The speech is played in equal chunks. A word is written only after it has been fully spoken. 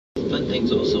Fun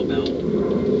things also about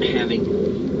having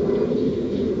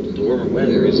the warmer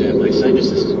weather is that my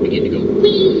sinuses begin to go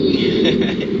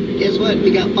wee. Guess what?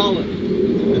 We got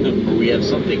pollen, or we have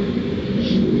something,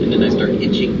 and then I start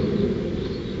itching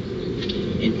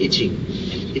and itching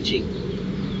and itching.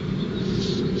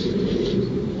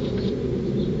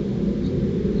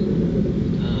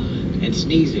 And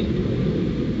sneezing.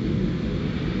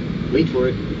 Wait for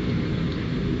it.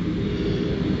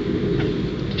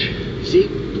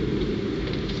 See?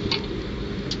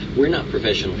 We're not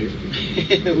professional here.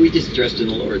 We just trust in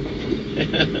the Lord.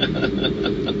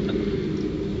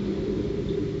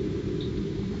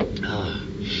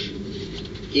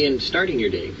 In starting your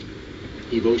day,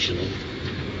 Evotional,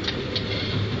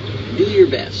 do your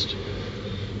best.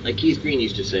 Like Keith Green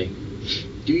used to say,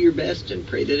 do your best and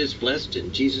pray that it's blessed,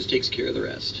 and Jesus takes care of the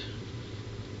rest.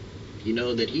 You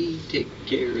know that He takes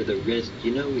care of the rest.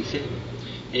 You know, we said.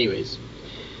 Anyways.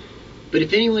 But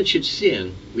if anyone should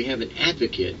sin, we have an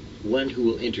advocate, one who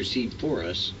will intercede for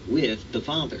us with the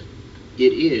Father.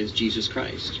 It is Jesus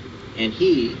Christ. And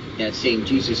He, that same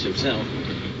Jesus Himself,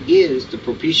 is the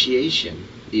propitiation,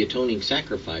 the atoning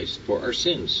sacrifice for our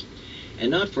sins.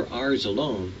 And not for ours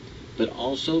alone, but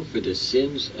also for the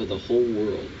sins of the whole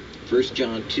world. 1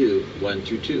 John 2, 1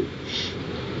 through 2.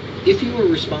 If you are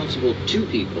responsible to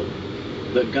people,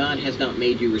 but God has not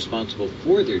made you responsible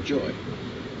for their joy.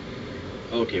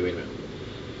 Okay, wait a minute.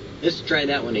 Let's try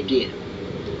that one again.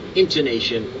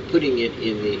 Intonation, putting it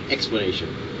in the explanation.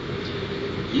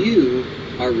 You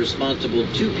are responsible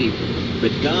to people,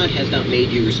 but God has not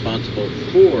made you responsible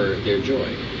for their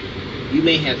joy. You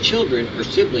may have children or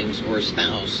siblings or a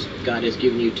spouse God has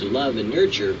given you to love and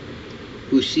nurture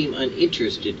who seem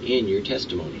uninterested in your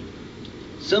testimony.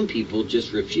 Some people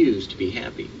just refuse to be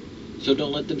happy, so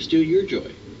don't let them steal your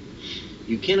joy.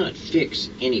 You cannot fix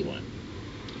anyone.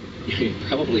 You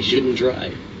probably shouldn't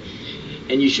try.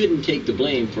 And you shouldn't take the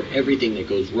blame for everything that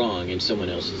goes wrong in someone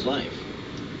else's life.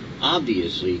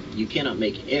 Obviously, you cannot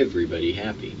make everybody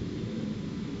happy.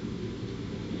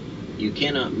 You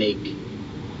cannot make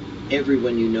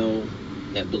everyone you know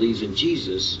that believes in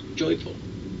Jesus joyful.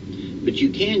 But you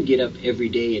can get up every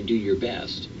day and do your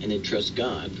best, and then trust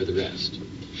God for the rest.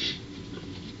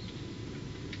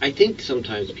 I think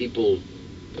sometimes people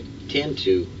tend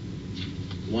to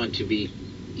want to be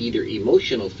either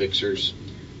emotional fixers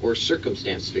or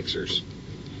circumstance fixers.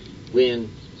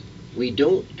 When we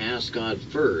don't ask God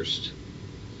first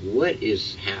what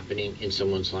is happening in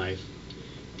someone's life,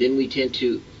 then we tend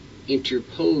to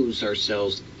interpose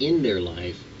ourselves in their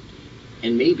life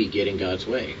and maybe get in God's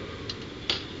way.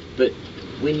 But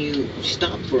when you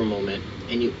stop for a moment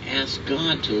and you ask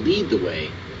God to lead the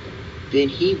way, then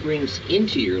He brings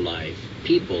into your life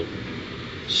people,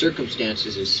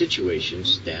 circumstances, and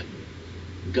situations that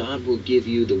God will give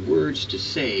you the words to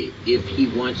say if He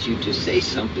wants you to say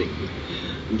something.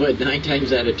 But 9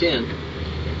 times out of 10,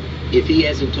 if He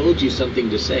hasn't told you something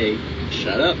to say,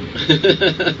 shut up.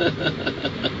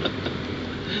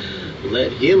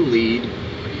 Let Him lead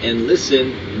and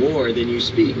listen more than you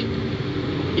speak.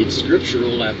 It's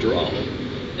scriptural, after all,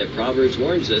 that Proverbs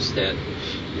warns us that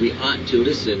we ought to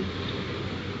listen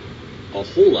a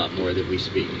whole lot more than we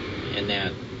speak, and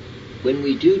that when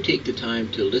we do take the time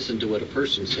to listen to what a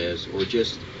person says, or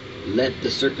just let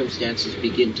the circumstances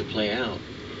begin to play out,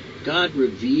 God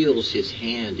reveals His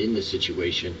hand in the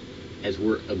situation as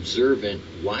we're observant,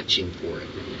 watching for it.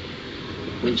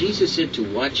 When Jesus said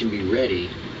to watch and be ready,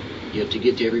 to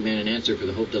give to every man an answer for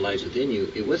the hope that lies within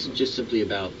you, it wasn't just simply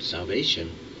about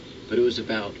salvation, but it was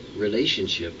about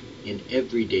relationship in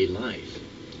everyday life.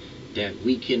 That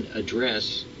we can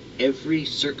address every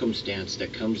circumstance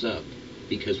that comes up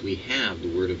because we have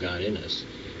the Word of God in us.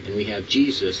 And we have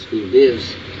Jesus who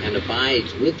lives and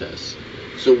abides with us.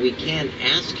 So we can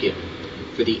ask Him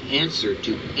for the answer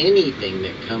to anything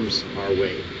that comes our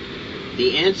way.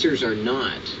 The answers are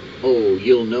not, oh,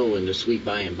 you'll know in the sweet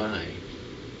by and by.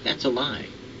 That's a lie.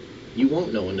 You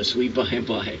won't know in the sweet by and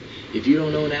by. If you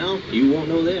don't know now, you won't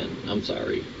know then. I'm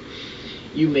sorry.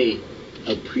 You may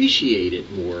appreciate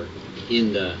it more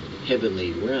in the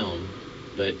heavenly realm,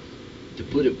 but to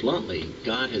put it bluntly,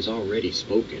 God has already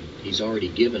spoken. He's already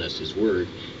given us His Word.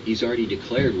 He's already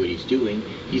declared what He's doing.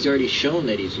 He's already shown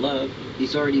that He's love.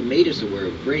 He's already made us aware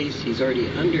of grace. He's already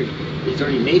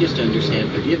made us to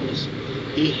understand forgiveness.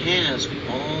 He has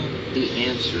all the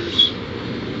answers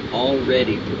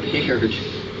already prepared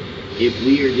if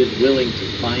we are just willing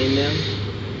to find them,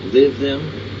 live them,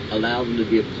 allow them to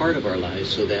be a part of our lives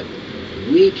so that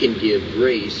we can give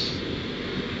grace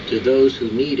to those who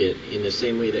need it in the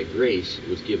same way that grace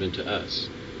was given to us.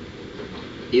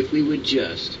 If we would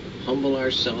just humble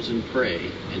ourselves and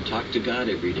pray and talk to God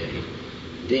every day,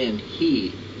 then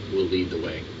He will lead the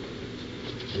way.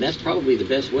 And that's probably the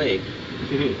best way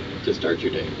to start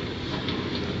your day.